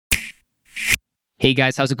Hey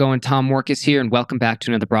guys, how's it going? Tom Morkis here, and welcome back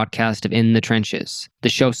to another broadcast of In the Trenches, the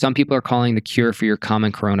show some people are calling the cure for your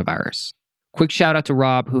common coronavirus. Quick shout out to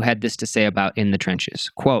Rob, who had this to say about In the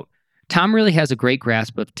Trenches. Quote, Tom really has a great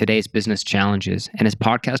grasp of today's business challenges, and his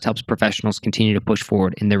podcast helps professionals continue to push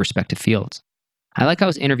forward in their respective fields. I like how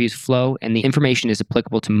his interviews flow, and the information is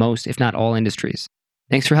applicable to most, if not all, industries.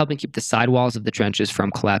 Thanks for helping keep the sidewalls of the trenches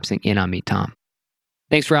from collapsing in on me, Tom.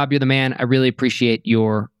 Thanks, Rob. You're the man. I really appreciate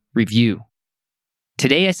your review.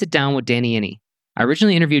 Today, I sit down with Danny Iny. I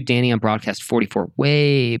originally interviewed Danny on Broadcast 44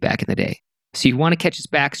 way back in the day. So you want to catch his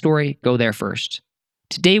backstory, go there first.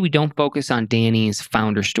 Today, we don't focus on Danny's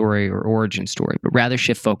founder story or origin story, but rather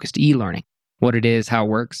shift focus to e-learning, what it is, how it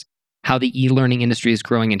works, how the e-learning industry is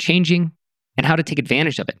growing and changing, and how to take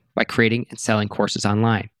advantage of it by creating and selling courses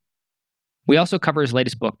online. We also cover his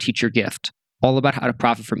latest book, Teach Your Gift, all about how to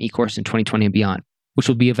profit from e-course in 2020 and beyond, which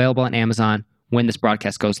will be available on Amazon when this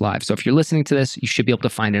broadcast goes live. So if you're listening to this, you should be able to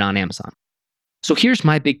find it on Amazon. So here's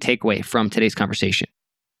my big takeaway from today's conversation.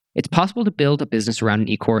 It's possible to build a business around an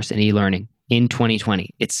e-course and e-learning in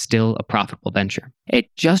 2020. It's still a profitable venture.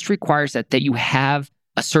 It just requires that you have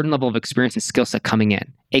a certain level of experience and skill set coming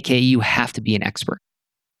in, aka you have to be an expert.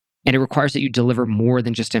 And it requires that you deliver more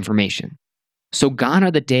than just information. So gone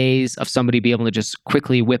are the days of somebody being able to just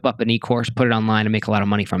quickly whip up an e-course, put it online, and make a lot of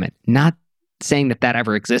money from it. Not saying that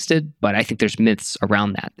ever existed, but I think there's myths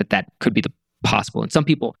around that could be the possible. And some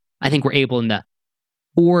people, I think, were able in the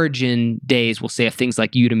origin days, we'll say, of things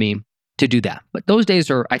like Udemy to do that. But those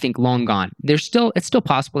days are, I think, long gone. It's still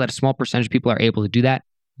possible that a small percentage of people are able to do that.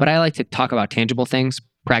 But I like to talk about tangible things,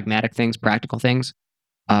 pragmatic things, practical things.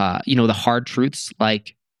 The hard truths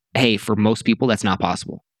like, hey, for most people, that's not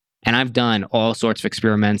possible. And I've done all sorts of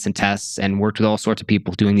experiments and tests and worked with all sorts of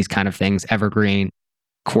people doing these kind of things, evergreen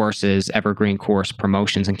courses, evergreen course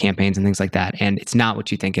promotions and campaigns and things like that. And it's not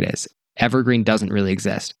what you think it is. Evergreen doesn't really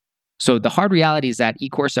exist. So the hard reality is that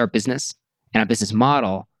e-courses are a business and a business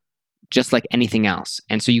model, just like anything else.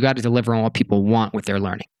 And so you got to deliver on what people want with their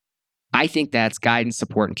learning. I think that's guidance,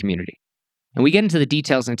 support, and community. And we get into the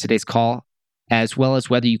details in today's call, as well as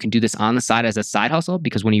whether you can do this on the side as a side hustle,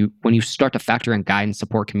 because when you start to factor in guidance,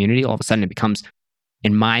 support, community, all of a sudden it becomes,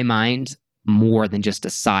 in my mind, more than just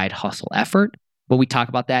a side hustle effort. But we talk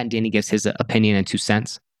about that, and Danny gives his opinion and 2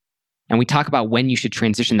 cents. And we talk about when you should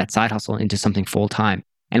transition that side hustle into something full-time,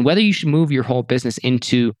 and whether you should move your whole business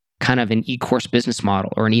into kind of an e-course business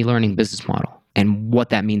model or an e-learning business model, and what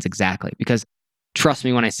that means exactly. Because trust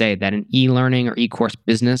me when I say that an e-learning or e-course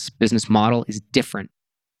business model is different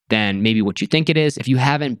than maybe what you think it is. If you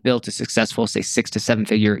haven't built a successful, say, 6 to 7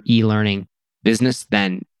 figure e-learning business,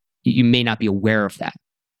 then you may not be aware of that.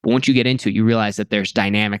 But once you get into it, you realize that there's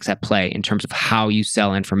dynamics at play in terms of how you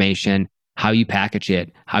sell information, how you package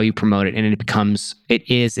it, how you promote it, and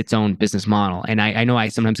it is its own business model. And I know I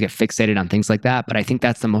sometimes get fixated on things like that, but I think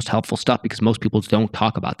that's the most helpful stuff because most people don't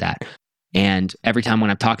talk about that. And every time when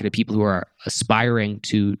I'm talking to people who are aspiring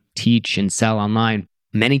to teach and sell online,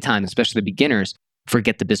 many times, especially the beginners,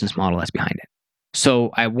 forget the business model that's behind it. So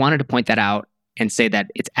I wanted to point that out and say that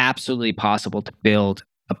it's absolutely possible to build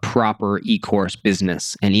a proper e-course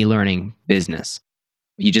business, an e-learning business.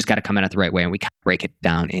 You just got to come at it the right way, and we kind of break it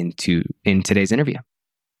down in today's interview.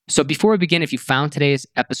 So before we begin, if you found today's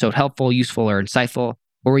episode helpful, useful, or insightful,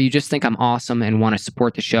 or you just think I'm awesome and want to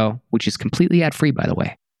support the show, which is completely ad-free, by the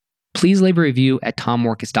way, please leave a review at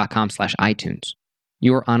tommorkis.com/iTunes.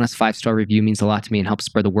 Your honest 5-star review means a lot to me and helps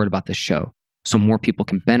spread the word about this show so more people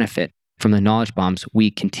can benefit from the knowledge bombs we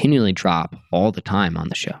continually drop all the time on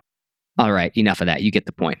the show. All right, enough of that. You get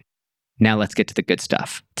the point. Now let's get to the good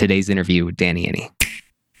stuff. Today's interview with Danny Iny.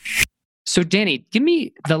 So Danny, give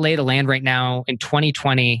me the lay of the land right now in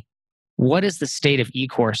 2020. What is the state of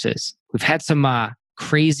e-courses? We've had some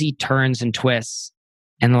crazy turns and twists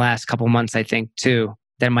in the last couple of months, I think, too,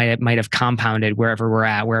 that might have compounded wherever we're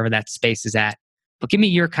at, wherever that space is at. But give me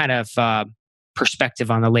your kind of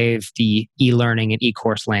perspective on the lay of the e-learning and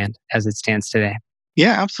e-course land as it stands today.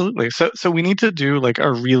 Yeah, absolutely. So we need to do like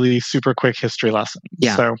a really super quick history lesson.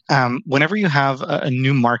 Yeah. So whenever you have a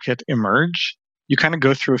new market emerge, you kind of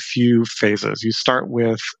go through a few phases. You start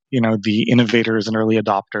with, the innovators and early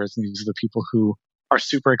adopters. And these are the people who are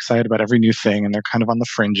super excited about every new thing and they're kind of on the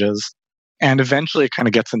fringes. And eventually it kind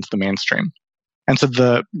of gets into the mainstream. And so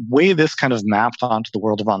the way this kind of mapped onto the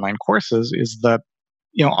world of online courses is that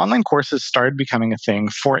online courses started becoming a thing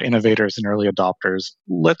for innovators and early adopters.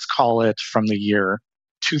 Let's call it from the year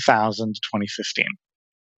 2000 to 2015,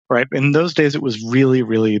 right? In those days, it was really,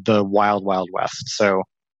 really the wild, wild west. So,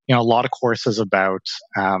 a lot of courses about,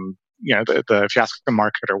 if you ask the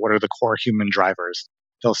marketer, what are the core human drivers?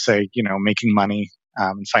 They'll say, making money,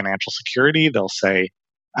 financial security. They'll say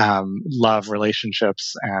love,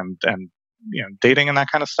 relationships, and dating and that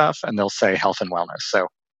kind of stuff. And they'll say health and wellness. So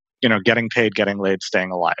getting paid, getting laid,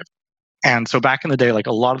 staying alive. And so back in the day, like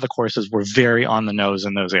a lot of the courses were very on the nose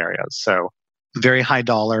in those areas. So very high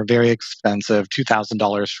dollar, very expensive,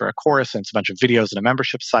 $2,000 for a course, and it's a bunch of videos and a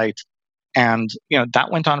membership site. And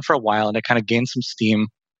that went on for a while, and it kind of gained some steam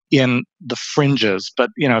in the fringes.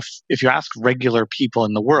 But if you ask regular people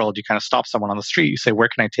in the world, you kind of stop someone on the street, you say, "Where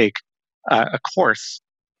can I take a course?"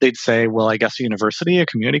 They'd say, "Well, I guess a university, a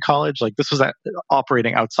community college." Like this was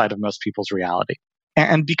operating outside of most people's reality.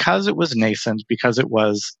 And because it was nascent, because it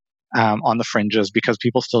was on the fringes, because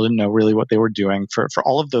people still didn't know really what they were doing, for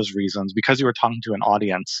all of those reasons, because you were talking to an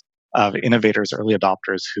audience of innovators, early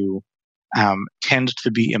adopters who tend to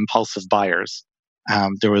be impulsive buyers,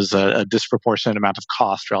 there was a disproportionate amount of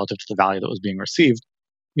cost relative to the value that was being received.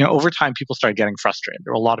 Over time, people started getting frustrated.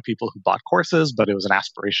 There were a lot of people who bought courses, but it was an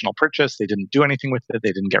aspirational purchase. They didn't do anything with it.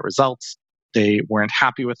 They didn't get results. They weren't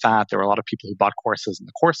happy with that. There were a lot of people who bought courses, and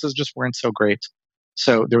the courses just weren't so great.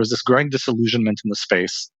 So there was this growing disillusionment in the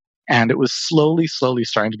space, and it was slowly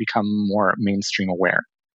starting to become more mainstream aware.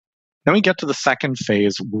 Then we get to the second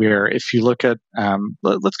phase where if you look at,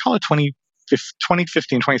 let's call it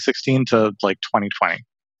 2015, 2016 to like 2020.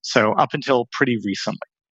 So up until pretty recently.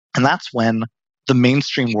 And that's when the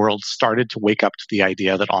mainstream world started to wake up to the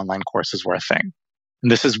idea that online courses were a thing.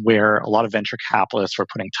 And this is where a lot of venture capitalists were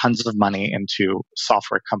putting tons of money into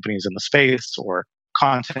software companies in the space or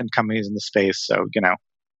content companies in the space. So,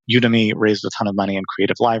 Udemy raised a ton of money, and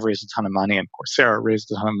Creative Live raised a ton of money, and Coursera raised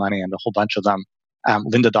a ton of money, and a whole bunch of them.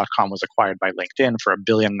 Lynda.com was acquired by LinkedIn for $1.5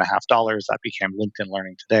 billion. That became LinkedIn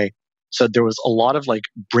Learning today. So there was a lot of like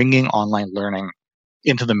bringing online learning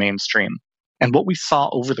into the mainstream. And what we saw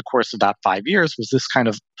over the course of that 5 years was this kind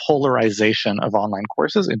of polarization of online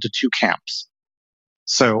courses into two camps.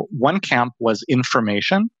 So one camp was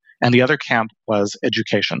information, and the other camp was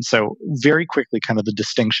education. So very quickly, kind of the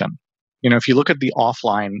distinction. If you look at the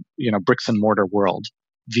offline, bricks and mortar world,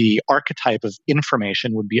 the archetype of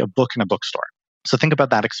information would be a book in a bookstore. So think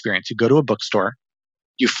about that experience. You go to a bookstore,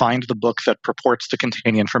 you find the book that purports to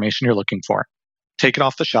contain the information you're looking for, take it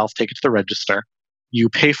off the shelf, take it to the register, you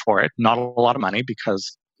pay for it, not a lot of money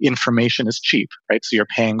because information is cheap, right? So you're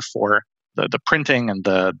paying for the printing and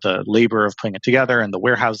the labor of putting it together and the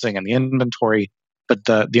warehousing and the inventory. But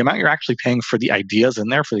the amount you're actually paying for the ideas in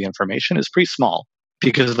there for the information is pretty small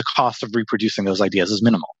because the cost of reproducing those ideas is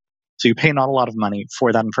minimal. So you pay not a lot of money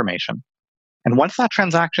for that information. And once that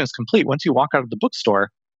transaction is complete, once you walk out of the bookstore,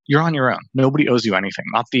 you're on your own. Nobody owes you anything,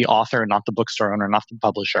 not the author, not the bookstore owner, not the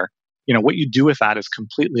publisher. What you do with that is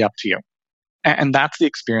completely up to you. And that's the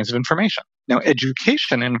experience of information. Now,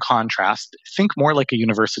 education, in contrast, think more like a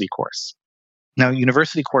university course. Now,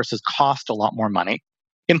 university courses cost a lot more money,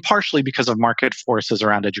 in partially because of market forces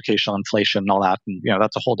around educational inflation and all that. And,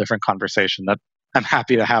 that's a whole different conversation that I'm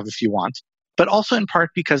happy to have if you want. But also in part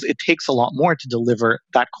because it takes a lot more to deliver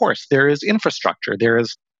that course. There is infrastructure. There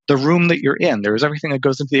is the room that you're in. There is everything that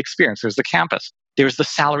goes into the experience. There's the campus. There's the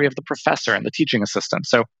salary of the professor and the teaching assistant.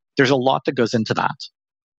 So there's a lot that goes into that.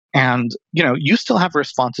 And, you still have a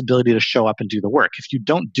responsibility to show up and do the work. If you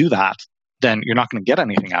don't do that, then you're not going to get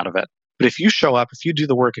anything out of it. But if you show up, if you do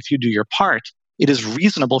the work, if you do your part, it is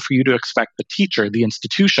reasonable for you to expect the teacher, the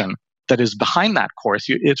institution that is behind that course,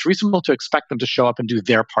 it's reasonable to expect them to show up and do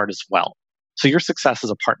their part as well. So your success is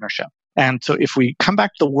a partnership. And so if we come back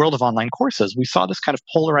to the world of online courses, we saw this kind of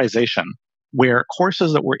polarization where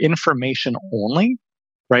courses that were information only,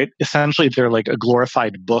 right? Essentially, they're like a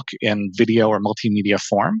glorified book in video or multimedia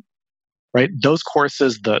form, right? Those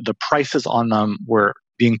courses, the prices on them were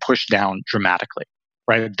being pushed down dramatically,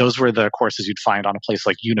 right? Those were the courses you'd find on a place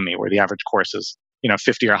like Udemy, where the average course is,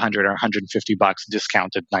 50 or 100 or 150 bucks,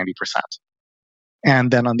 discounted 90%.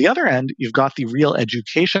 And then on the other end, you've got the real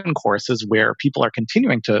education courses where people are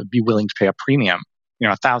continuing to be willing to pay a premium,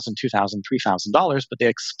 $1,000, $2,000, $3,000, but they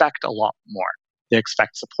expect a lot more. They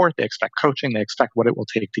expect support, they expect coaching, they expect what it will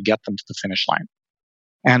take to get them to the finish line.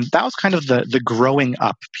 And that was kind of the growing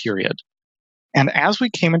up period. And as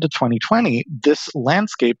we came into 2020, this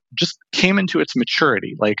landscape just came into its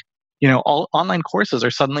maturity. All online courses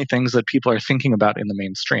are suddenly things that people are thinking about in the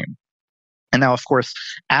mainstream. And now, of course,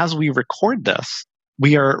 as we record this,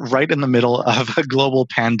 we are right in the middle of a global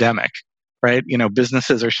pandemic, right?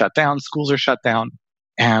 Businesses are shut down, schools are shut down.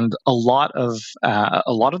 And a lot of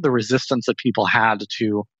the resistance that people had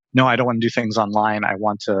to, no, I don't want to do things online. I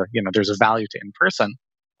want to, there's a value to in person.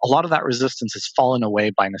 A lot of that resistance has fallen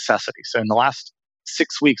away by necessity. So in the last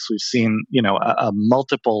 6 weeks, we've seen, a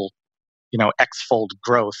multiple, X-fold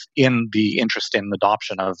growth in the interest in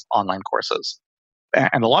adoption of online courses.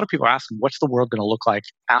 And a lot of people are asking, what's the world going to look like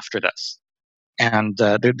after this? And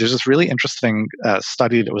there's this really interesting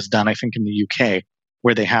study that was done, I think, in the UK,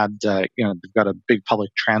 where they had, they've got a big public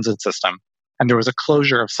transit system, and there was a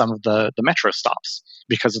closure of some of the metro stops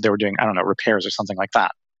because they were doing, I don't know, repairs or something like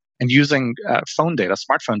that. And using phone data,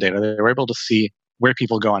 smartphone data, they were able to see where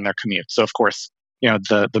people go on their commute. So, of course,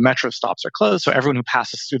 the metro stops are closed, so everyone who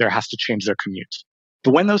passes through there has to change their commute.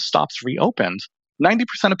 But when those stops reopened,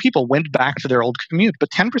 90% of people went back to their old commute, but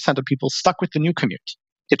 10% of people stuck with the new commute.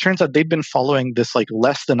 It turns out they'd been following this like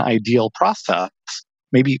less than ideal process,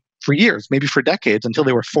 maybe for years, maybe for decades, until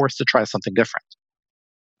they were forced to try something different.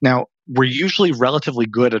 Now, we're usually relatively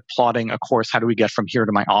good at plotting a course. How do we get from here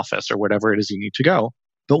to my office or whatever it is you need to go?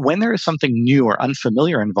 But when there is something new or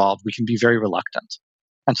unfamiliar involved, we can be very reluctant.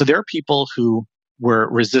 And so there are people who were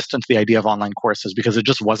resistant to the idea of online courses because it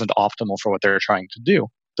just wasn't optimal for what they were trying to do.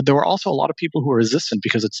 But there were also a lot of people who were resistant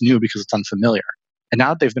because it's new, because it's unfamiliar. And now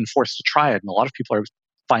that they've been forced to try it, and a lot of people are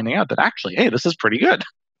finding out that actually, hey, this is pretty good.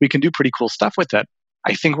 We can do pretty cool stuff with it.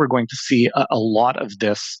 I think we're going to see a lot of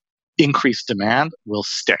this increased demand will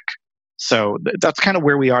stick. So that's kind of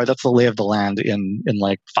where we are. That's the lay of the land in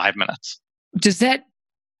like 5 minutes. Does that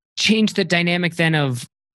change the dynamic then of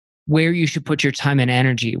where you should put your time and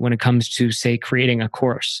energy when it comes to, say, creating a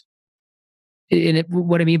course? And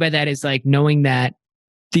what I mean by that is like knowing that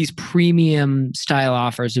these premium style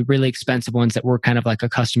offers, the really expensive ones that we're kind of like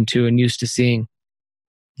accustomed to and used to seeing,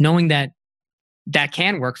 knowing that that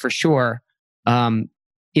can work for sure.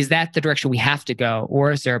 Is that the direction we have to go?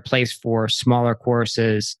 Or is there a place for smaller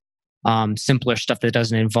courses, simpler stuff that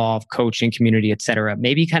doesn't involve coaching, community, et cetera?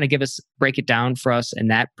 Maybe kind of break it down for us in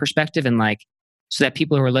that perspective, and like, so that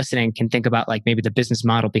people who are listening can think about like maybe the business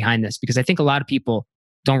model behind this. Because I think a lot of people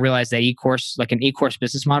don't realize that e-course, like an e-course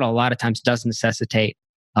business model, a lot of times does necessitate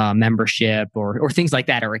membership or things like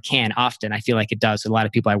that, or it can often. I feel like it does. A lot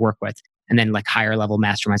of people I work with, and then like higher level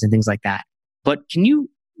masterminds and things like that. But can you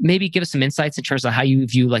maybe give us some insights in terms of how you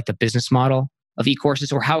view like the business model of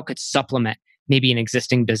e-courses, or how it could supplement maybe an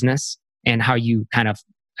existing business, and how you kind of,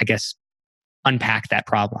 I guess, unpack that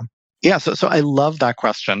problem? Yeah, so I love that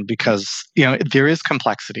question because, there is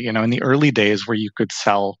complexity. In the early days where you could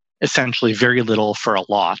sell essentially very little for a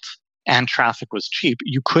lot and traffic was cheap,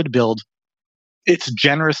 you could build, it's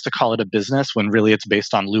generous to call it a business when really it's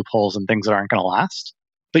based on loopholes and things that aren't going to last.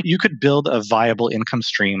 But you could build a viable income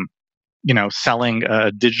stream, selling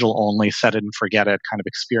a digital only, set it and forget it kind of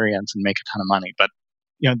experience and make a ton of money. But,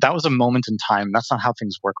 that was a moment in time. That's not how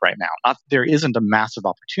things work right now. There isn't a massive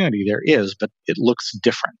opportunity. There is, but it looks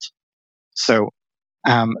different. So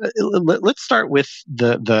let's start with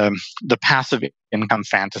the passive income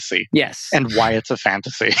fantasy. Yes. And why it's a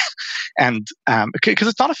fantasy. And because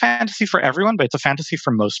it's not a fantasy for everyone, but it's a fantasy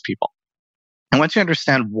for most people. And once you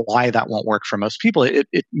understand why that won't work for most people, it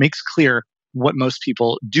makes clear what most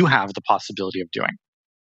people do have the possibility of doing.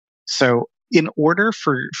 So in order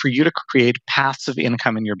for you to create passive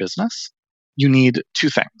income in your business, you need two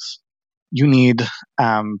things. You need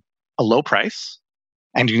a low price,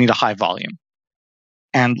 and you need a high volume.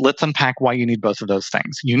 And let's unpack why you need both of those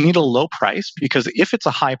things. You need a low price because if it's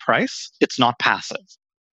a high price, it's not passive,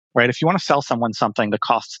 right? If you want to sell someone something that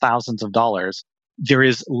costs thousands of dollars, there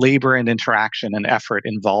is labor and interaction and effort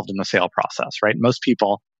involved in the sale process, right? Most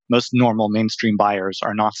people, most normal mainstream buyers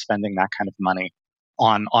are not spending that kind of money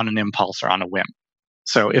on an impulse or on a whim.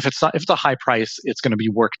 So if it's a high price, it's going to be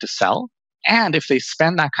work to sell. And if they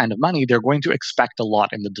spend that kind of money, they're going to expect a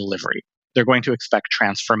lot in the delivery. They're going to expect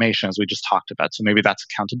transformation, as we just talked about. So maybe that's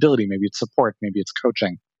accountability, maybe it's support, maybe it's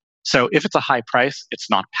coaching. So if it's a high price, it's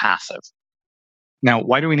not passive. Now,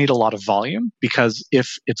 why do we need a lot of volume? Because if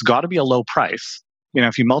it's got to be a low price,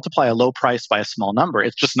 if you multiply a low price by a small number,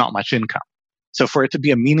 it's just not much income. So for it to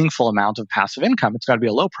be a meaningful amount of passive income, it's got to be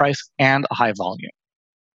a low price and a high volume.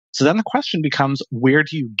 So then the question becomes, where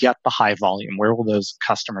do you get the high volume? Where will those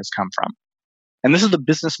customers come from? And this is the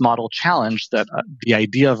business model challenge that the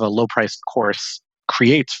idea of a low-priced course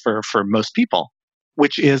creates for most people,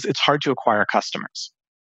 which is it's hard to acquire customers.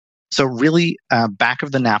 So really, back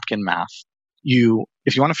of the napkin math,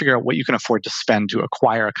 if you want to figure out what you can afford to spend to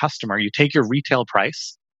acquire a customer, you take your retail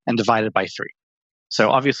price and divide it by 3. So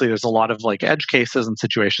obviously, there's a lot of like edge cases and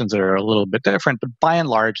situations that are a little bit different, but by and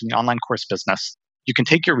large, in the online course business, you can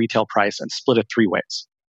take your retail price and split it 3 ways.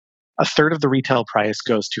 A third of the retail price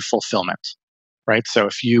goes to fulfillment. Right? So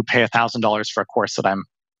if you pay $1,000 for a course that I'm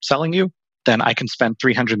selling you, then I can spend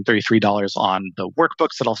 $333 on the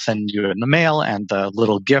workbooks that I'll send you in the mail, and the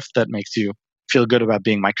little gift that makes you feel good about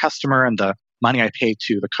being my customer, and the money I pay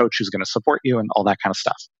to the coach who's going to support you, and all that kind of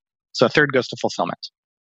stuff. So a third goes to fulfillment.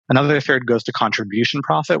 Another third goes to contribution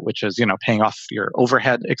profit, which is, paying off your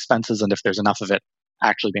overhead expenses and if there's enough of it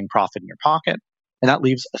actually being profit in your pocket. And that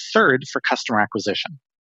leaves a third for customer acquisition.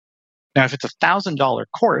 Now, if it's $1,000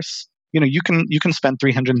 course, you can spend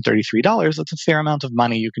 $333. That's a fair amount of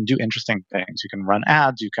money. You can do interesting things. You can run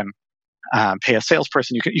ads. You can pay a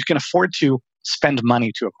salesperson. You can afford to spend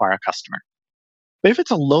money to acquire a customer. But if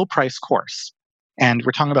it's a low price course, and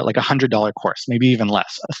we're talking about like $100 course, maybe even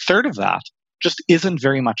less, a third of that just isn't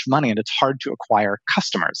very much money, and it's hard to acquire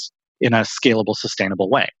customers in a scalable, sustainable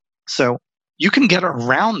way. So you can get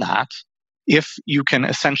around that if you can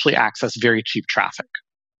essentially access very cheap traffic.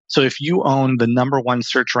 So if you own the number one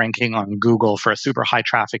search ranking on Google for a super high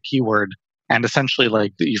traffic keyword, and essentially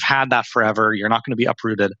like you've had that forever, you're not going to be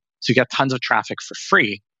uprooted, so you get tons of traffic for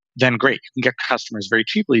free, then great. You can get customers very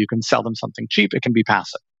cheaply. You can sell them something cheap. It can be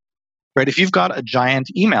passive. Right? If you've got a giant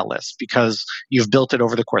email list because you've built it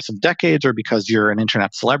over the course of decades or because you're an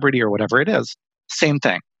internet celebrity or whatever it is, same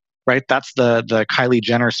thing. Right? That's the Kylie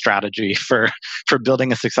Jenner strategy for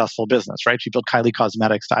building a successful business, right? She built Kylie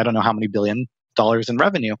Cosmetics to I don't know how many $1 billion in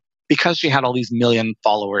revenue because she had all these million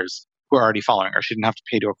followers who are already following her. She didn't have to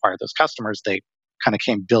pay to acquire those customers. They kind of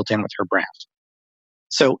came built in with her brand.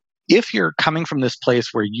 So if you're coming from this place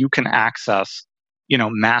where you can access,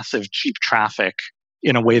 massive cheap traffic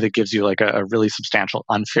in a way that gives you like a really substantial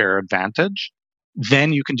unfair advantage,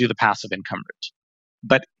 then you can do the passive income route.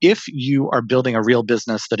 But if you are building a real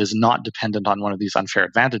business that is not dependent on one of these unfair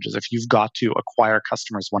advantages, if you've got to acquire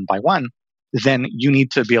customers one by one, then you need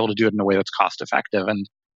to be able to do it in a way that's cost effective. And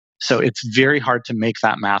so it's very hard to make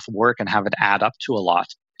that math work and have it add up to a lot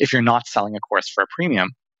if you're not selling a course for a premium.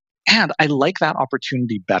 And I like that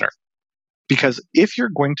opportunity better. Because if you're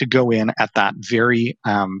going to go in at that very,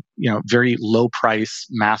 very low price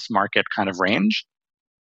mass market kind of range,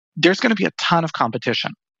 there's going to be a ton of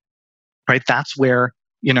competition, right? That's where,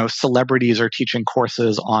 celebrities are teaching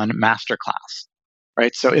courses on masterclass,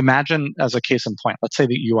 right? So imagine as a case in point, let's say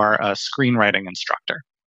that you are a screenwriting instructor,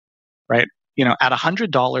 right? At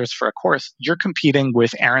 $100 for a course, you're competing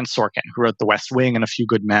with Aaron Sorkin, who wrote The West Wing and A Few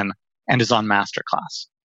Good Men and is on masterclass.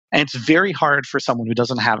 And it's very hard for someone who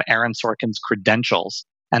doesn't have Aaron Sorkin's credentials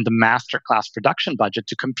and the masterclass production budget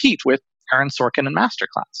to compete with Aaron Sorkin and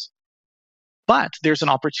masterclass. But there's an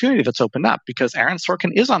opportunity that's opened up because Aaron Sorkin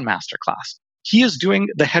is on masterclass. He is doing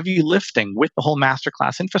the heavy lifting with the whole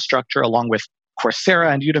masterclass infrastructure, along with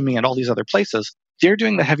Coursera and Udemy and all these other places. They're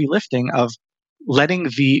doing the heavy lifting of letting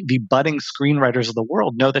the budding screenwriters of the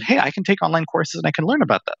world know that, hey, I can take online courses and I can learn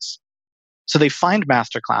about this. So they find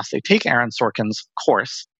masterclass, they take Aaron Sorkin's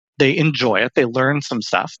course, they enjoy it, they learn some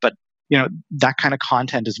stuff, but that kind of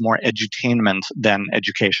content is more edutainment than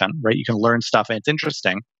education, right? You can learn stuff and it's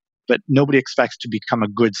interesting, but nobody expects to become a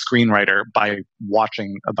good screenwriter by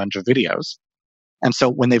watching a bunch of videos. And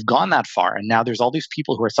so when they've gone that far, and now there's all these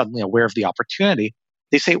people who are suddenly aware of the opportunity,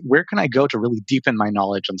 they say, where can I go to really deepen my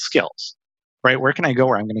knowledge and skills, right? Where can I go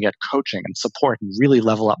where I'm going to get coaching and support and really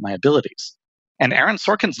level up my abilities? And Aaron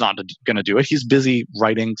Sorkin's not going to do it. He's busy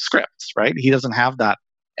writing scripts, right? He doesn't have that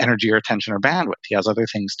energy or attention or bandwidth. He has other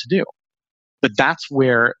things to do. But that's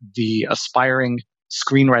where the aspiring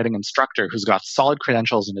screenwriting instructor who's got solid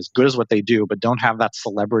credentials and is good as what they do, but don't have that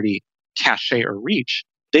celebrity cachet or reach,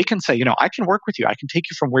 they can say, I can work with you. I can take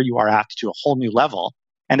you from where you are at to a whole new level.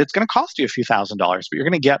 And it's going to cost you a few $1,000s, but you're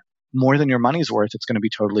going to get more than your money's worth. It's going to be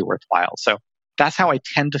totally worthwhile. So that's how I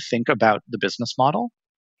tend to think about the business model.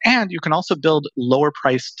 And you can also build lower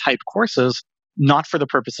price type courses, not for the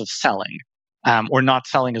purpose of selling. Or not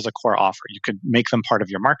selling as a core offer. You could make them part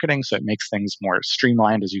of your marketing, so it makes things more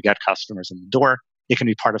streamlined as you get customers in the door. It can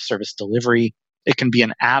be part of service delivery. It can be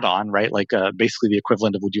an add-on, right? Like basically the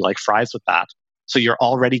equivalent of would you like fries with that? So you're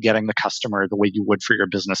already getting the customer the way you would for your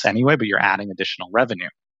business anyway, but you're adding additional revenue.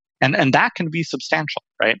 And that can be substantial,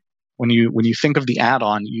 right? When you think of the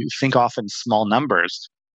add-on, you think often small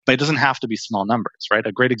numbers, but it doesn't have to be small numbers, right?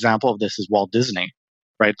 A great example of this is Walt Disney.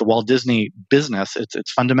 Right, the Walt Disney business,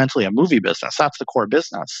 it's fundamentally a movie business. That's the core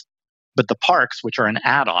business. But the parks, which are an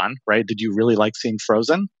add-on, right? Did you really like seeing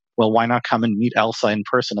Frozen? Well, why not come and meet Elsa in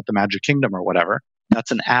person at the Magic Kingdom or whatever?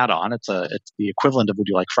 That's an add-on. It's the equivalent of would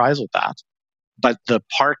you like fries with that? But the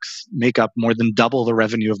parks make up more than double the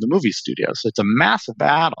revenue of the movie studio. So it's a massive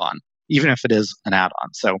add-on, even if it is an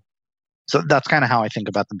add-on. So that's kind of how I think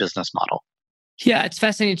about the business model. Yeah, it's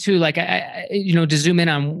fascinating too. Like, to zoom in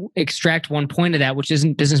on extract one point of that, which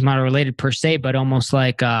isn't business model related per se, but almost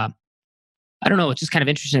like, I don't know, it's just kind of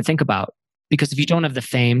interesting to think about. Because if you don't have the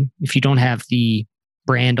fame, if you don't have the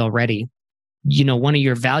brand already, one of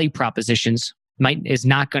your value propositions is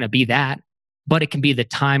not going to be that, but it can be the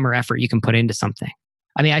time or effort you can put into something.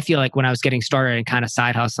 I mean, I feel like when I was getting started and kind of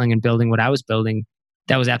side hustling and building what I was building,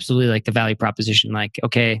 that was absolutely like the value proposition. Like,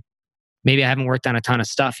 okay, maybe I haven't worked on a ton of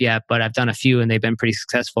stuff yet, but I've done a few and they've been pretty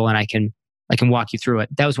successful, and I can walk you through it.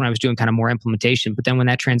 That was when I was doing kind of more implementation. But then when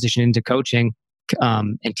that transitioned into coaching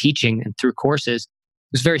and teaching and through courses,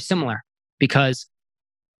 it was very similar because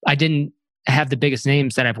I didn't have the biggest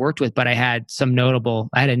names that I've worked with, but I had a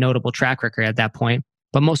notable track record at that point.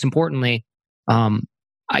 But most importantly,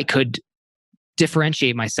 I could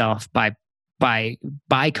differentiate myself by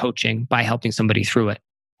coaching, by helping somebody through it.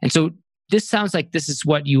 And so this sounds like this is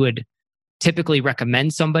what you would typically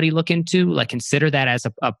recommend somebody look into, like consider that as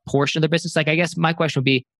a portion of their business. Like, I guess my question would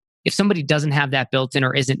be, if somebody doesn't have that built in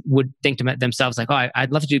or would think to themselves like, oh,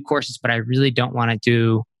 I'd love to do courses, but I really don't want to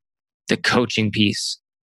do the coaching piece.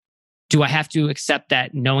 Do I have to accept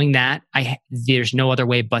that, knowing that there's no other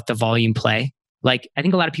way but the volume play? Like, I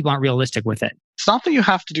think a lot of people aren't realistic with it. It's not that you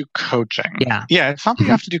have to do coaching. Yeah. Yeah, it's not that you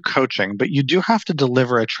have to do coaching, but you do have to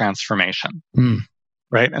deliver a transformation.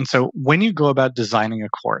 Right? And so when you go about designing a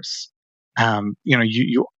course,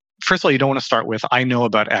 you first of all, you don't want to start with, I know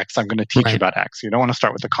about X, I'm going to teach you about X. You don't want to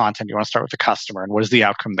start with the content. You want to start with the customer and what is the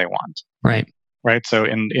outcome they want. Right. So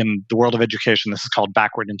in the world of education, this is called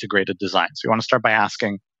backward integrated design. So you want to start by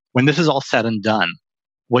asking, when this is all said and done,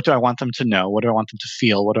 what do I want them to know? What do I want them to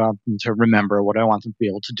feel? What do I want them to remember? What do I want them to be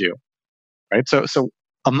able to do? Right. So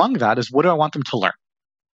among that is, what do I want them to learn?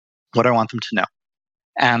 What do I want them to know?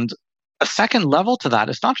 And a second level to that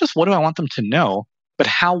is not just what do I want them to know, but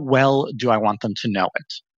how well do I want them to know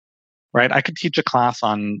it? Right? I could teach a class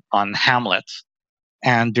on Hamlet,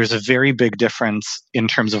 and there's a very big difference in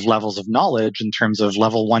terms of levels of knowledge. In terms of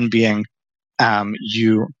level one being,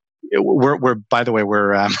 we're by the way,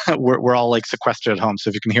 we're all like sequestered at home. So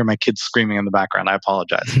if you can hear my kids screaming in the background, I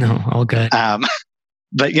apologize. No, all good.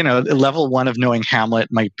 But level one of knowing Hamlet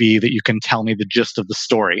might be that you can tell me the gist of the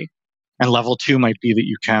story, and level two might be that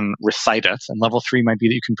you can recite it, and level three might be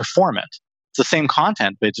that you can perform it. It's the same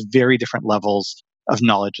content, but it's very different levels of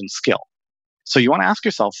knowledge and skill. So you want to ask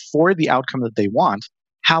yourself, for the outcome that they want,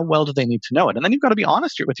 how well do they need to know it? And then you've got to be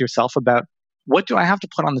honest with yourself about, what do I have to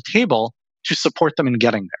put on the table to support them in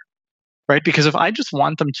getting there? Right? Because if I just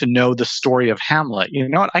want them to know the story of Hamlet, you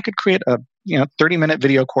know what? I could create a 30-minute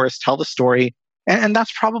video course, tell the story, and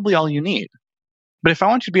that's probably all you need. But if I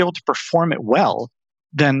want you to be able to perform it well,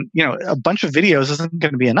 then a bunch of videos isn't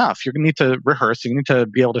going to be enough. You're going to need to rehearse. You need to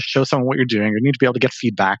be able to show someone what you're doing. You need to be able to get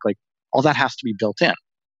feedback. Like, all that has to be built in.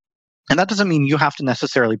 And that doesn't mean you have to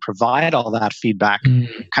necessarily provide all that feedback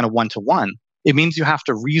kind of one-to-one. It means you have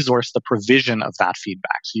to resource the provision of that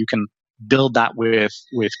feedback. So you can build that with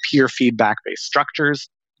peer feedback-based structures.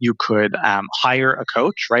 You could hire a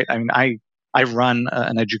coach, right? I mean, I run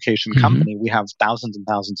an education company. We have thousands and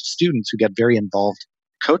thousands of students who get very involved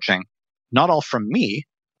coaching. Not all from me,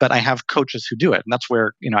 but I have coaches who do it. And that's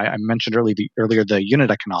where, I mentioned earlier the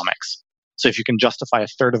unit economics. So if you can justify a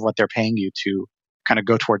third of what they're paying you to kind of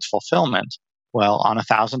go towards fulfillment, well, on a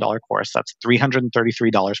 $1,000 course, that's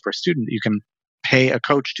 $333 per student that you can pay a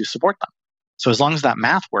coach to support them. So as long as that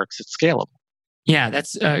math works, it's scalable. Yeah,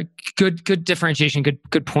 that's a good differentiation.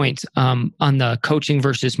 Good point on the coaching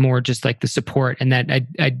versus more just like the support. And that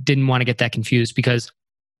I didn't want to get that confused, because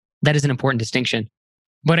that is an important distinction.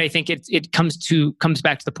 But I think it comes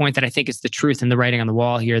back to the point that I think is the truth and the writing on the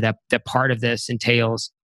wall here, that part of this entails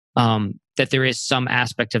that there is some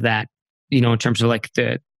aspect of that, in terms of like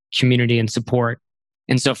the community and support.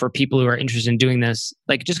 And so for people who are interested in doing this,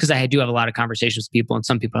 like, just because I do have a lot of conversations with people, and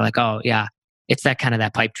some people are like, oh yeah, it's that kind of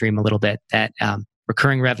that pipe dream a little bit, that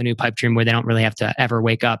recurring revenue pipe dream where they don't really have to ever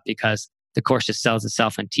wake up because the course just sells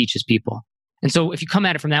itself and teaches people. And so if you come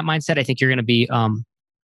at it from that mindset, I think you're going to be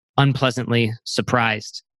unpleasantly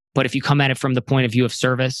surprised. But if you come at it from the point of view of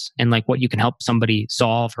service and like what you can help somebody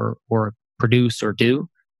solve or produce or do,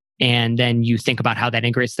 and then you think about how that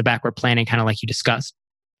integrates the backward planning, kind of like you discussed,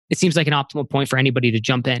 it seems like an optimal point for anybody to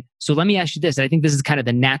jump in. So let me ask you this. I think this is kind of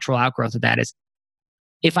the natural outgrowth of that is,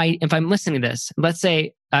 if I'm listening to this, let's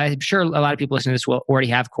say, I'm sure a lot of people listening to this will already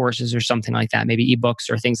have courses or something like that, maybe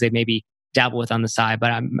ebooks or things they maybe dabble with on the side,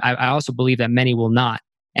 but I also believe that many will not.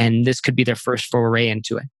 And this could be their first foray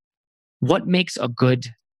into it. What makes a good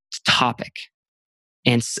topic?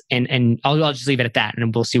 And I'll just leave it at that,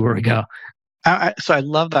 and we'll see where we go. So I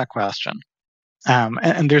love that question.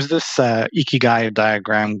 And there's this Ikigai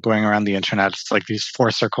diagram going around the internet. It's like these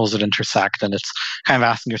 4 circles that intersect, and it's kind of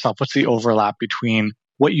asking yourself, what's the overlap between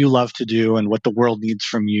what you love to do and what the world needs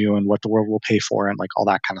from you and what the world will pay for, and like all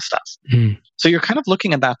that kind of stuff. So you're kind of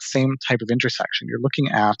looking at that same type of intersection. You're looking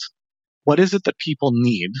at, what is it that people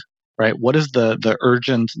need, right? What is the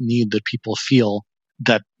urgent need that people feel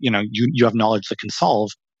that you have knowledge that can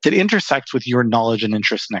solve that intersects with your knowledge and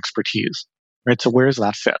interest and expertise, right? So where does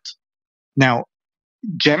that fit? Now,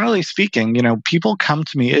 generally speaking, people come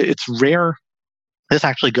to me. It's rare. This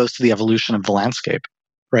actually goes to the evolution of the landscape,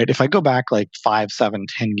 right? If I go back like 5, 7,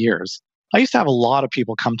 10 years, I used to have a lot of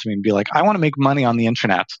people come to me and be like, I want to make money on the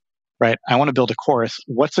internet, right? I want to build a course.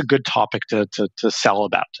 What's a good topic to sell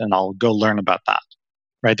about? And I'll go learn about that,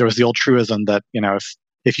 right? There was the old truism that,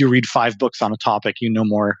 if you read 5 books on a topic, you know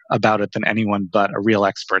more about it than anyone but a real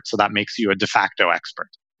expert. So that makes you a de facto expert.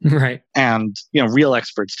 Right. And, real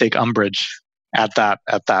experts take umbrage at that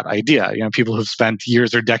idea. People who've spent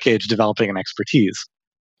years or decades developing an expertise.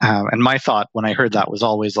 And my thought when I heard that was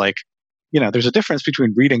always like, there's a difference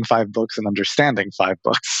between reading 5 books and understanding 5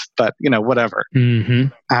 books, but whatever.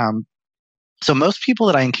 Mm-hmm. So most people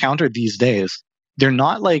that I encounter these days, they're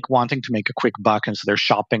not like wanting to make a quick buck, and so they're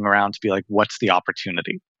shopping around to be like, what's the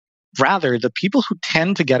opportunity? Rather, the people who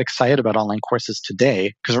tend to get excited about online courses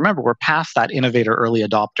today, because remember, we're past that innovator, early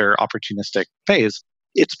adopter, opportunistic phase.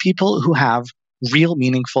 It's people who have real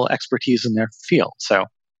meaningful expertise in their field. So,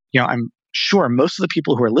 I'm sure most of the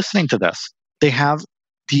people who are listening to this, they have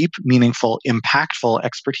deep, meaningful, impactful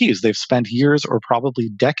expertise. They've spent years or probably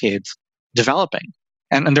decades developing.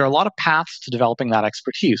 And there are a lot of paths to developing that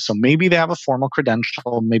expertise. So maybe they have a formal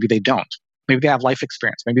credential, maybe they don't. Maybe they have life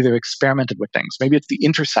experience. Maybe they've experimented with things. Maybe it's the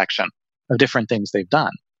intersection of different things they've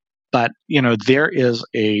done. But, there is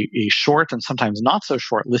a short and sometimes not so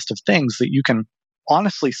short list of things that you can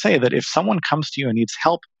honestly say that if someone comes to you and needs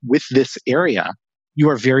help with this area, you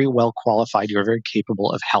are very well qualified. You are very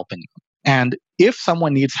capable of helping them. And if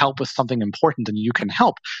someone needs help with something important and you can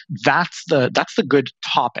help, that's the good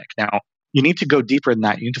topic. Now, you need to go deeper than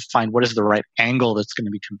that. You need to find what is the right angle that's going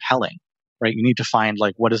to be compelling, right? You need to find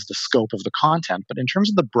like what is the scope of the content. But in terms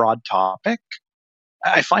of the broad topic,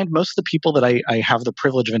 I find most of the people that I have the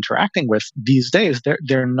privilege of interacting with these days,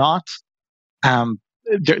 they're not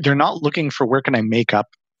they're not looking for where can I make up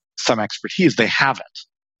some expertise. They have it,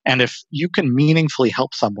 and if you can meaningfully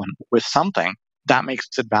help someone with something, that makes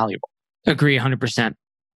it valuable. Agree 100%.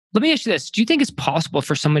 Let me ask you this: do you think it's possible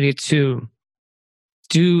for somebody to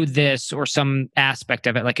do this or some aspect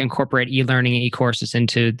of it, like incorporate e-learning and e-courses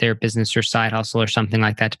into their business or side hustle or something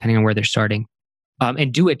like that, depending on where they're starting,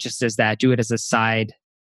 and do it just as that, do it as a side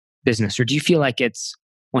business? Or do you feel like it's,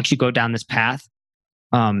 once you go down this path,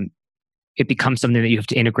 it becomes something that you have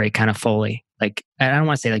to integrate kind of fully? Like, I don't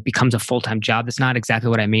want to say like becomes a full-time job. That's not exactly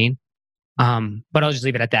what I mean. But I'll just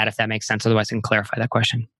leave it at that if that makes sense. Otherwise, I can clarify that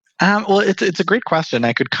question. Well, it's a great question.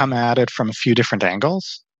 I could come at it from a few different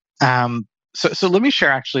angles. So let me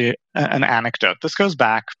share actually an anecdote. This goes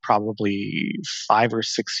back probably 5 or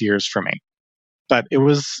 6 years for me. But it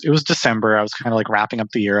was December. I was kind of like wrapping up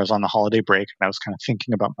the year. I was on the holiday break, and I was kind of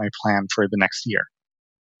thinking about my plan for the next year.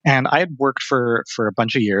 And I had worked for a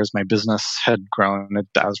bunch of years. My business had grown.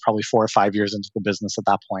 I was probably 4 or 5 years into the business at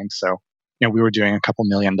that point. So, we were doing a couple $1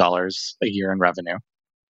 million a year in revenue.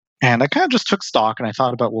 And I kind of just took stock and I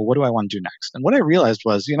thought about, well, what do I want to do next? And what I realized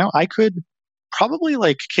was, I could probably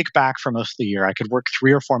like kick back for most of the year. I could work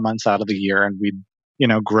 3 or 4 months out of the year and we'd,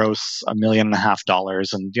 gross $1.5 million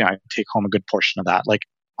and, I'd take home a good portion of that. Like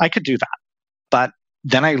I could do that. But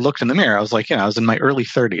then I looked in the mirror. I was like, I was in my early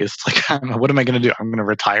 30s. It's like, what am I going to do? I'm going to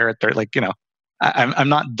retire at 30. Like, I'm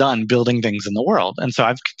not done building things in the world. And so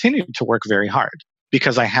I've continued to work very hard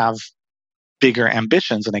because I have bigger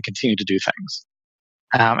ambitions and I continue to do things.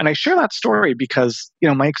 And I share that story because,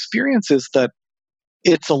 my experience is that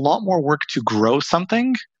it's a lot more work to grow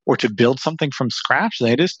something or to build something from scratch than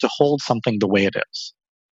it is to hold something the way it is.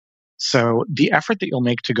 So the effort that you'll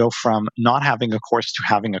make to go from not having a course to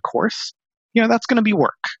having a course, that's going to be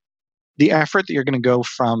work. The effort that you're going to go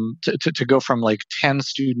from to go from like 10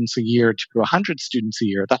 students a year to 100 students a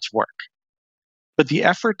year, that's work. But the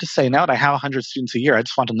effort to say, now that I have 100 students a year, I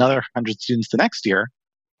just want another 100 students the next year,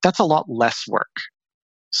 that's a lot less work.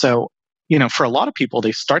 So, for a lot of people,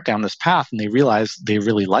 they start down this path and they realize they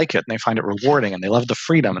really like it and they find it rewarding and they love the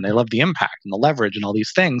freedom and they love the impact and the leverage and all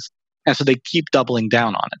these things. And so they keep doubling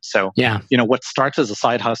down on it. So, yeah, what starts as a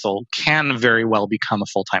side hustle can very well become a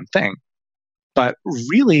full-time thing. But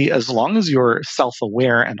really, as long as you're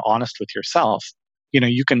self-aware and honest with yourself,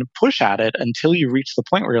 you can push at it until you reach the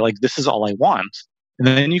point where you're like, this is all I want. And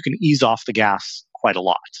then you can ease off the gas quite a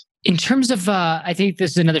lot. In terms of, I think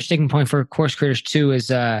this is another sticking point for course creators too, is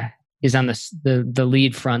on the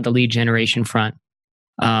lead front, the lead generation front,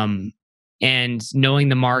 and knowing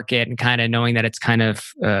the market and kind of knowing that it's kind of,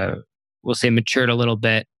 we'll say, matured a little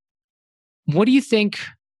bit. What do you think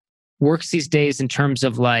works these days in terms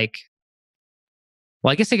of like,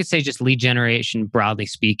 well, I guess I could say just lead generation, broadly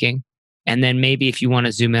speaking, And then maybe if you want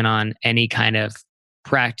to zoom in on any kind of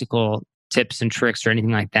practical tips and tricks or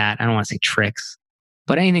anything like that, I don't want to say tricks,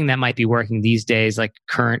 but anything that might be working these days, like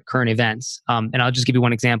current events. And I'll just give you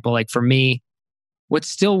one example. Like for me, what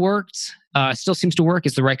still seems to work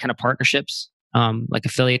is the right kind of partnerships, like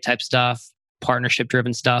affiliate type stuff, partnership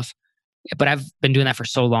driven stuff. But I've been doing that for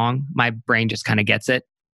so long, my brain just kind of gets it.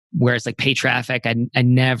 Whereas like pay traffic, I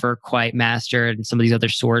never quite mastered, and some of these other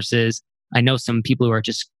sources. I know some people who are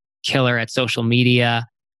just killer at social media.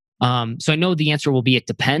 So I know the answer will be it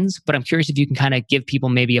depends, but I'm curious if you can kind of give people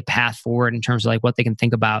maybe a path forward in terms of like what they can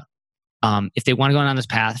think about if they want to go down this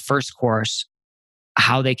path. First course,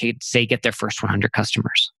 how they could say get their first 100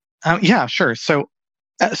 customers. Yeah, sure. So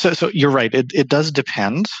you're right. It does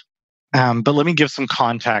depend, but let me give some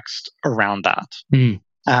context around that.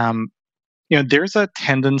 Um, there's a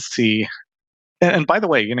tendency, and by the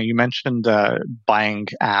way, you mentioned buying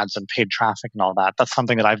ads and paid traffic and all that. That's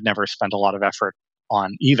something that I've never spent a lot of effort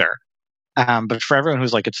on either. But for everyone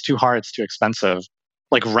who's like, it's too hard, it's too expensive,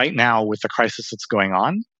 like right now with the crisis that's going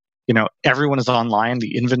on, everyone is online,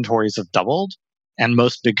 the inventories have doubled, and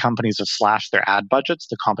most big companies have slashed their ad budgets.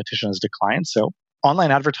 The competition has declined. So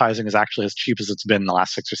online advertising is actually as cheap as it's been in the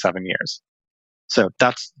last 6 or 7 years. So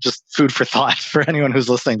that's just food for thought for anyone who's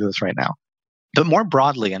listening to this right now. But more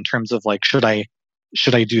broadly, in terms of like, should I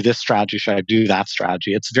do this strategy? Should I do that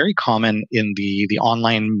strategy? It's very common in the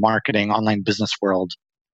online marketing, online business world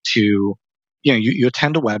to, you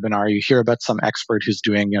attend a webinar, you hear about some expert who's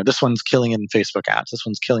doing, this one's killing it in Facebook ads, this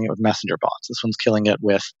one's killing it with messenger bots, this one's killing it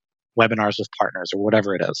with webinars with partners or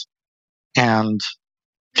whatever it is. And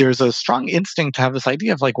there's a strong instinct to have this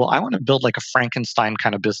idea of like, well, I want to build like a Frankenstein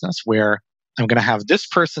kind of business where I'm going to have this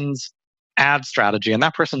person's ad strategy and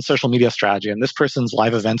that person's social media strategy and this person's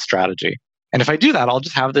live event strategy. And if I do that, I'll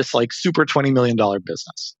just have this like super $20 million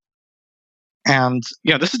business. And,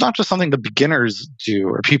 this is not just something the beginners do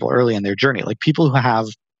or people early in their journey, like people who have,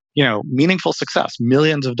 meaningful success,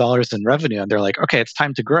 millions of dollars in revenue. And they're like, okay, it's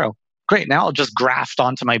time to grow. Great. Now I'll just graft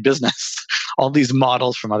onto my business all these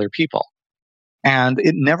models from other people. And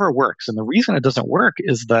it never works. And the reason it doesn't work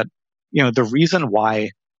is that, the reason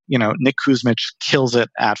why, Nick Kuzmich kills it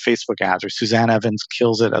at Facebook ads or Suzanne Evans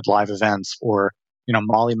kills it at live events or,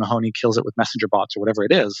 Molly Mahoney kills it with messenger bots or whatever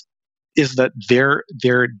it is that their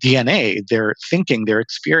DNA, their thinking, their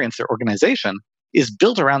experience, their organization is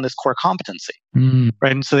built around this core competency,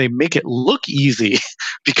 right? And so they make it look easy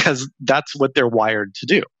because that's what they're wired to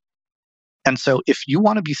do. And so if you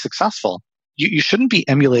want to be successful, you shouldn't be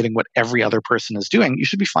emulating what every other person is doing. You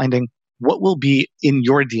should be finding what will be in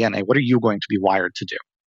your DNA. What are you going to be wired to do,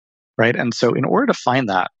 right? And so in order to find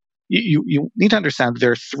that, you need to understand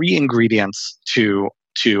there are 3 ingredients to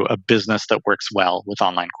a business that works well with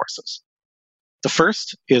online courses. The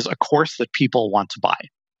first is a course that people want to buy.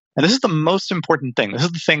 And this is the most important thing. This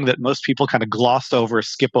is the thing that most people kind of gloss over,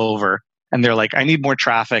 skip over, and they're like, I need more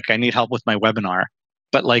traffic, I need help with my webinar,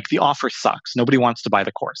 but like the offer sucks. Nobody wants to buy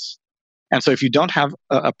the course. And so if you don't have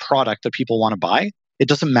a product that people want to buy, it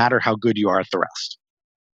doesn't matter how good you are at the rest,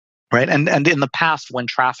 right? And in the past, when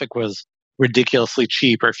traffic was ridiculously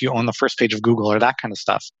cheap, or if you own the first page of Google or that kind of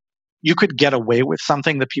stuff, you could get away with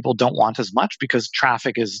something that people don't want as much because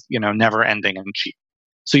traffic is, never ending and cheap.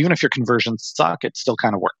 So even if your conversions suck, it still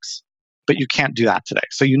kind of works. But you can't do that today.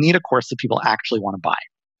 So you need a course that people actually want to buy.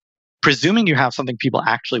 Presuming you have something people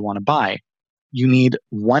actually want to buy, you need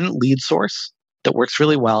one lead source that works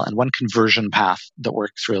really well and one conversion path that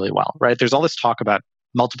works really well, right? There's all this talk about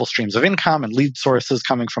multiple streams of income and lead sources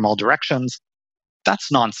coming from all directions.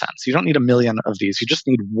 That's nonsense. You don't need a million of these. You just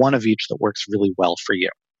need one of each that works really well for you.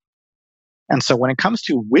 And so when it comes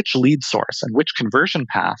to which lead source and which conversion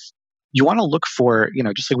path, you want to look for,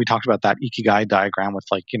 just like we talked about that Ikigai diagram with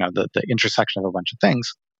like, the intersection of a bunch of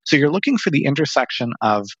things. So you're looking for the intersection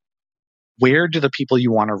of where do the people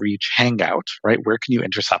you want to reach hang out, right? Where can you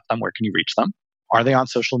intercept them? Where can you reach them? Are they on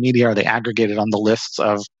social media? Are they aggregated on the lists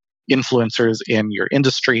of influencers in your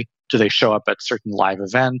industry? Do they show up at certain live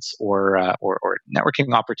events or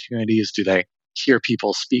networking opportunities? Do they hear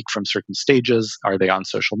people speak from certain stages? Are they on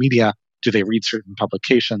social media? Do they read certain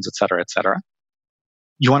publications, et cetera, et cetera?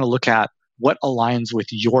 You want to look at what aligns with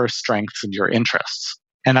your strengths and your interests.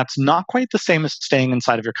 And that's not quite the same as staying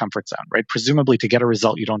inside of your comfort zone, right? Presumably to get a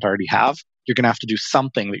result you don't already have, you're going to have to do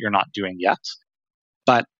something that you're not doing yet.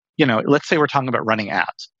 But, let's say we're talking about running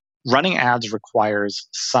ads. Running ads requires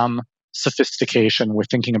some sophistication with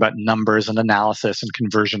thinking about numbers and analysis and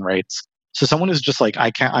conversion rates. So someone who's just like,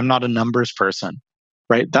 I'm not a numbers person,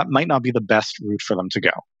 right? That might not be the best route for them to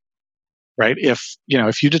go. Right? If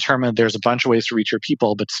you determine there's a bunch of ways to reach your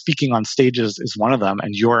people, but speaking on stages is one of them,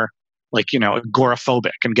 and you're like,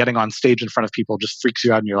 agoraphobic and getting on stage in front of people just freaks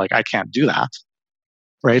you out and you're like, I can't do that,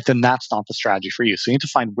 right? Then that's not the strategy for you. So you need to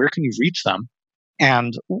find where can you reach them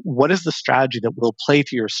and what is the strategy that will play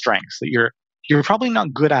to your strengths that you're probably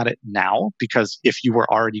not good at it now, because if you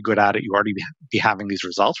were already good at it, you already be having these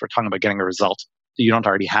results. We're talking about getting a result that you don't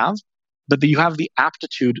already have, but that you have the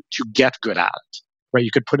aptitude to get good at it, right?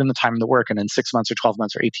 You could put in the time and the work, and in 6 months or 12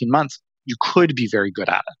 months or 18 months, you could be very good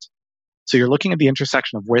at it. So you're looking at the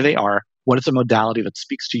intersection of where they are, what is a modality that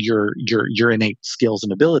speaks to your innate skills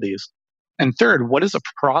and abilities, and third, what is a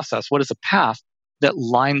process, what is a path that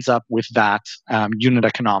lines up with that unit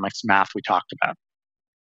economics math we talked about,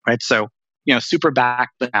 right? So, super back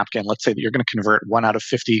the napkin, let's say that you're going to convert 1 out of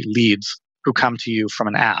 50 leads who come to you from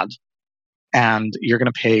an ad, and you're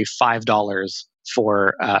going to pay $5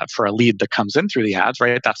 for a lead that comes in through the ads,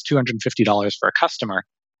 right? That's $250 for a customer,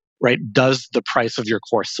 right? Does the price of your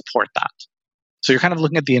course support that? So you're kind of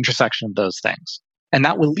looking at the intersection of those things. And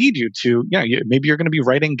that will lead you to, maybe you're going to be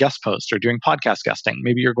writing guest posts or doing podcast guesting.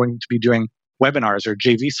 Maybe you're going to be doing webinars or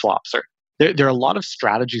JV swaps. Or there are a lot of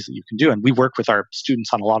strategies that you can do. And we work with our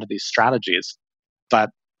students on a lot of these strategies. But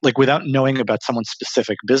like without knowing about someone's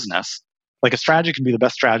specific business, like a strategy can be the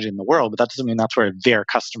best strategy in the world, but that doesn't mean that's where their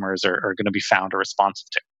customers are going to be found or responsive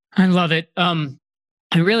to. I love it.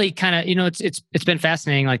 I really kind of, it's been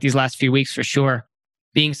fascinating, like these last few weeks for sure,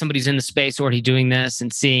 being somebody who's in the space already doing this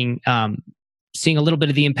and seeing a little bit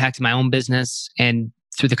of the impact of my own business and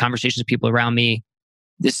through the conversations of people around me,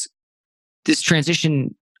 this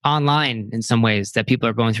transition online in some ways that people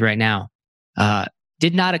are going through right now.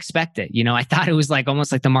 Did not expect it. I thought it was like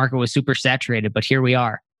almost like the market was super saturated, but here we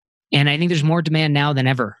are. And I think there's more demand now than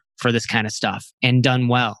ever for this kind of stuff, and done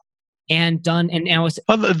well.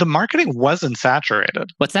 The marketing wasn't saturated.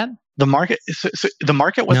 What's that? The market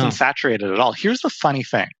wasn't saturated at all. Here's the funny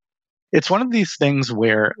thing. It's one of these things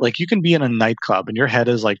where like you can be in a nightclub and your head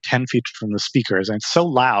is like 10 feet from the speakers and it's so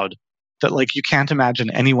loud that like you can't imagine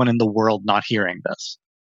anyone in the world not hearing this.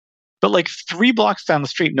 But like 3 blocks down the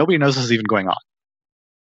street, nobody knows this is even going on.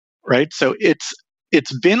 Right? So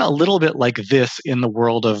it's been a little bit like this in the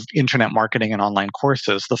world of internet marketing and online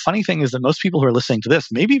courses. The funny thing is that most people who are listening to this,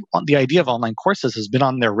 maybe the idea of online courses has been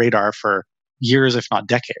on their radar for years, if not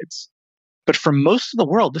decades. But for most of the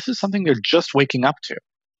world, this is something they're just waking up to,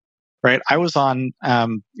 right? I was on,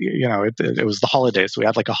 it was the holidays. So we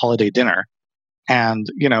had like a holiday dinner, and,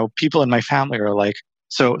 people in my family are like,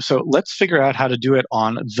 so let's figure out how to do it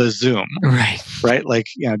on the Zoom, right? Like,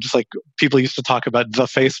 just like people used to talk about the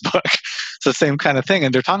Facebook. It's the same kind of thing.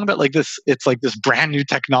 And they're talking about like this, it's like this brand new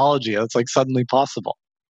technology that's like suddenly possible,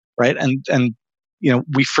 right? And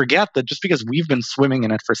we forget that just because we've been swimming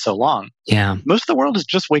in it for so long, most of the world is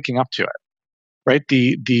just waking up to it, right?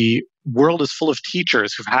 The world is full of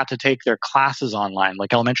teachers who've had to take their classes online,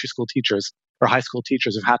 like elementary school teachers or high school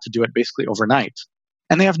teachers who've had to do it basically overnight.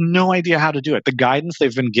 And they have no idea how to do it. The guidance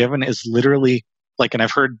they've been given is literally like, and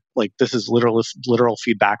I've heard like this is literal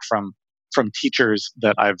feedback from teachers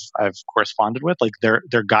that I've corresponded with. Like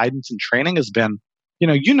their guidance and training has been,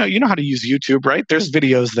 you know how to use YouTube, right? There's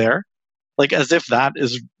videos there, like as if that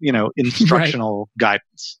is instructional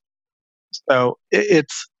guidance. So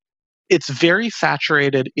it's very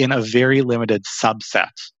saturated in a very limited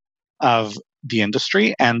subset of the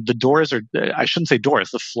industry, and the doors are, I shouldn't say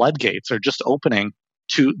doors, the floodgates are just opening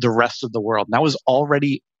to the rest of the world. And that was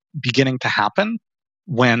already beginning to happen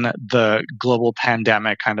when the global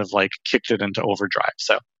pandemic kind of like kicked it into overdrive.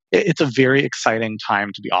 So it's a very exciting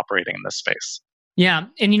time to be operating in this space. Yeah.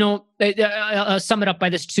 And, I'll sum it up by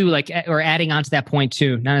this too, like, or adding on to that point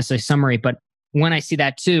too, not necessarily summary, but when I see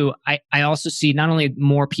that too, I also see not only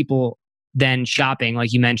more people than shopping,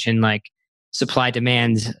 like you mentioned, like supply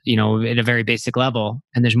demand, at a very basic level,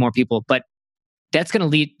 and there's more people, but that's going to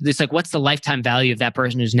lead this, like, what's the lifetime value of that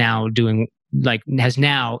person who's now doing, like, has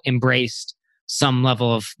now embraced some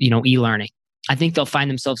level of, e-learning. I think they'll find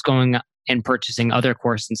themselves going and purchasing other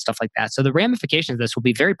courses and stuff like that. So the ramifications of this will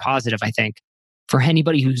be very positive, I think, for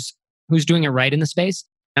anybody who's doing it right in the space.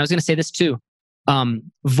 And I was going to say this too,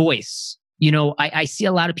 voice. I see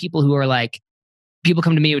a lot of people who are like, people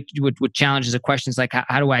come to me with challenges or questions like,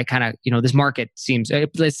 how do I kind of, this market seems,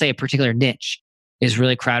 let's say a particular niche is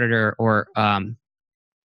really crowded or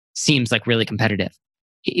seems like really competitive.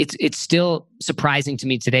 It's still surprising to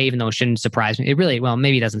me today, even though it shouldn't surprise me. It really, well,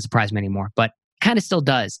 maybe it doesn't surprise me anymore, but kind of still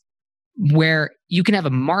does, where you can have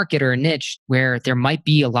a market or a niche where there might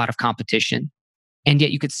be a lot of competition, and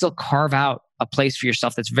yet you could still carve out a place for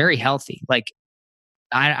yourself that's very healthy. Like,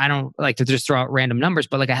 I don't like to just throw out random numbers,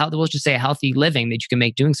 but like we'll just say a healthy living that you can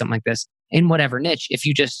make doing something like this in whatever niche, if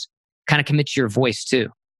you just kind of commit to your voice too.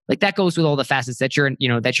 Like that goes with all the facets that you're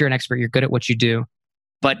an expert, you're good at what you do.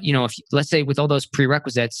 But, if let's say with all those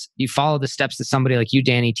prerequisites, you follow the steps that somebody like you,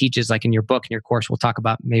 Danny, teaches, like in your book and your course, we'll talk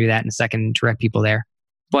about maybe that in a second and direct people there.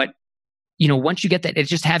 But, once you get that,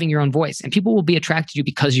 it's just having your own voice, and people will be attracted to you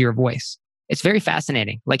because of your voice. It's very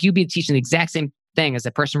fascinating. Like you'd be teaching the exact same thing as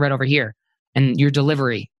the person right over here, and your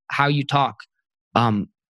delivery, how you talk,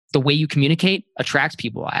 the way you communicate attracts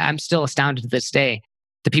people. I'm still astounded to this day,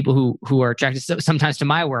 the people who are attracted sometimes to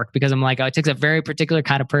my work, because I'm like, oh, it takes a very particular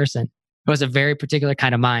kind of person who has a very particular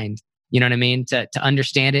kind of mind, you know what I mean? To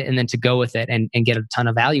understand it and then to go with it and get a ton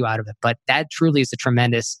of value out of it. But that truly is a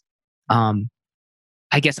tremendous,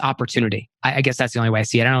 opportunity. I guess that's the only way I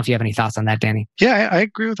see it. I don't know if you have any thoughts on that, Danny. Yeah, I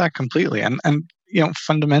agree with that completely. And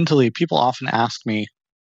fundamentally, people often ask me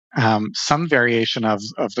some variation of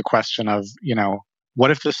the question of,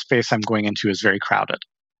 what if this space I'm going into is very crowded?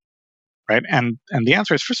 Right. And the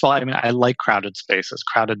answer is, first of all, I like crowded spaces.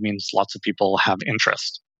 Crowded means lots of people have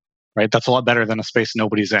interest. Right. That's a lot better than a space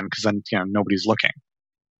nobody's in, because then, nobody's looking.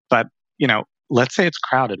 But, let's say it's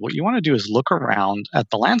crowded. What you want to do is look around at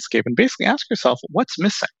the landscape and basically ask yourself, what's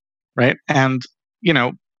missing? Right. And,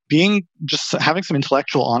 having some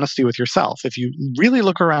intellectual honesty with yourself. If you really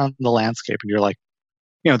look around the landscape and you're like,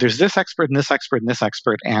 there's this expert and this expert and this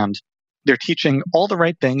expert, and they're teaching all the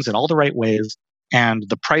right things in all the right ways, and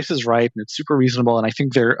the price is right and it's super reasonable, and I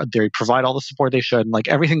think they provide all the support they should, and like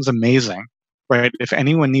everything's amazing. Right? If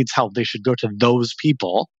anyone needs help, they should go to those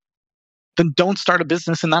people. Then don't start a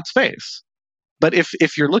business in that space. But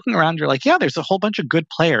if you're looking around, you're like, yeah, there's a whole bunch of good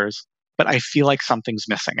players, but I feel like something's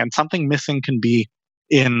missing. And something missing can be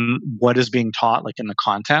in what is being taught, like in the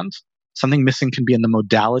content. Something missing can be in the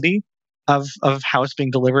modality of how it's being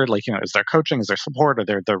delivered. Like, is there coaching? Is there support? Are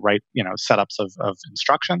there the right, setups of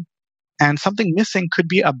instruction? And something missing could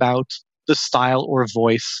be about the style or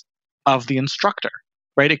voice of the instructor.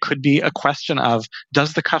 Right? It could be a question of,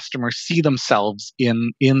 does the customer see themselves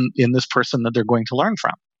in this person that they're going to learn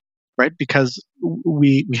from? Right? Because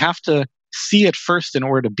we have to see it first in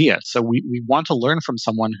order to be it. So we want to learn from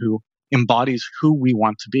someone who embodies who we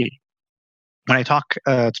want to be. When I talk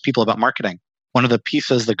to people about marketing, one of the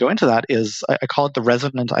pieces that go into that is, I call it the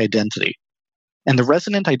resonant identity. And the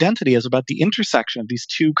resonant identity is about the intersection of these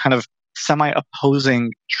two kind of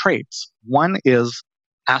semi-opposing traits. One is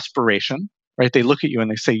aspiration. Right? They look at you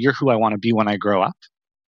and they say, you're who I want to be when I grow up.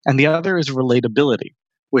 And the other is relatability,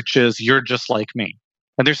 which is, you're just like me.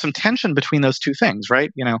 And there's some tension between those two things,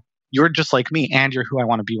 right? You're just like me and you're who I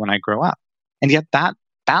want to be when I grow up. And yet that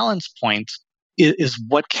balance point is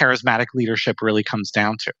what charismatic leadership really comes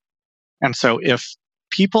down to. And so if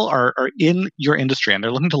people are in your industry and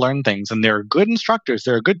they're looking to learn things, and they're good instructors,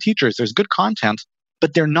 they're good teachers, there's good content,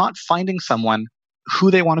 but they're not finding someone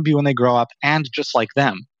who they want to be when they grow up and just like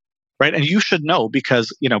them. Right? And you should know,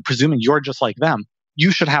 because, presuming you're just like them, you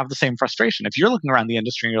should have the same frustration. If you're looking around the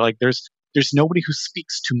industry and you're like, there's nobody who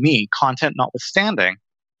speaks to me, content notwithstanding,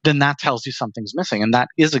 then that tells you something's missing. And that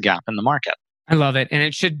is a gap in the market. I love it. And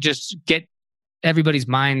it should just get everybody's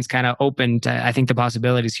minds kind of open to, I think, the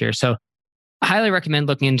possibilities here. So I highly recommend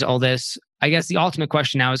looking into all this. I guess the ultimate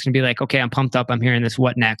question now is going to be like, okay, I'm pumped up. I'm hearing this.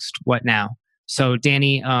 What next? What now? So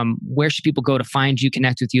Danny, where should people go to find you,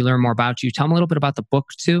 connect with you, learn more about you? Tell them a little bit about the book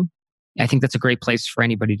too. I think that's a great place for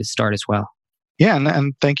anybody to start as well. Yeah,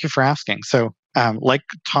 and thank you for asking. So, like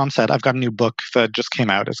Tom said, I've got a new book that just came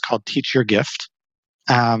out. It's called Teach Your Gift.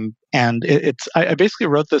 And I basically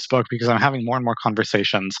wrote this book because I'm having more and more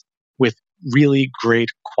conversations with really great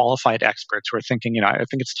qualified experts who are thinking, I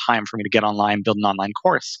think it's time for me to get online, build an online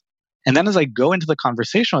course. And then as I go into the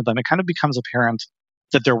conversation with them, it kind of becomes apparent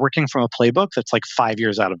that they're working from a playbook that's like 5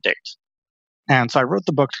 years out of date. And so I wrote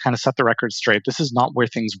the book to kind of set the record straight. This is not where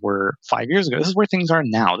things were 5 years ago. This is where things are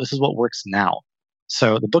now. This is what works now.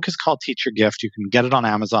 So the book is called Teach Your Gift. You can get it on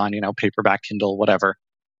Amazon, paperback, Kindle, whatever.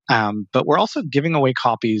 But we're also giving away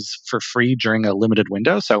copies for free during a limited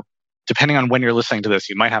window. So depending on when you're listening to this,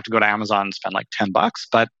 you might have to go to Amazon and spend like $10.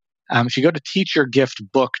 But if you go to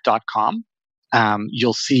teachyourgiftbook.com,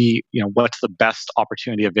 you'll see, what's the best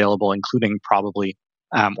opportunity available, including probably,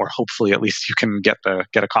 or hopefully at least you can get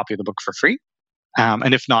a copy of the book for free.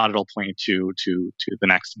 And if not, it'll point you to the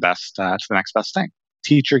next best thing.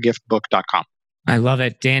 Teachyourgiftbook.com. I love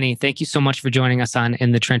it. Danny, thank you so much for joining us on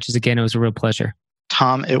In the Trenches again. It was a real pleasure.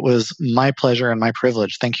 Tom, it was my pleasure and my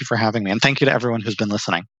privilege. Thank you for having me. And thank you to everyone who's been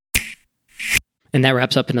listening. And that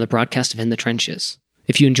wraps up another broadcast of In the Trenches.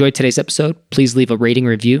 If you enjoyed today's episode, please leave a rating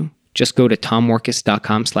review. Just go to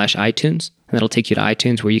tommorkes.com/iTunes, and that'll take you to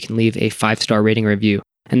iTunes where you can leave a 5-star rating review.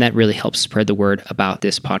 And that really helps spread the word about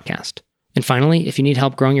this podcast. And finally, if you need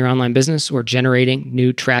help growing your online business or generating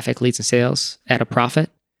new traffic, leads, and sales at a profit,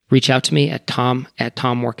 reach out to me at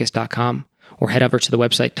tom@tommorkes.com or head over to the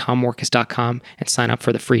website tommorkes.com and sign up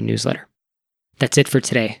for the free newsletter. That's it for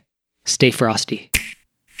today. Stay frosty.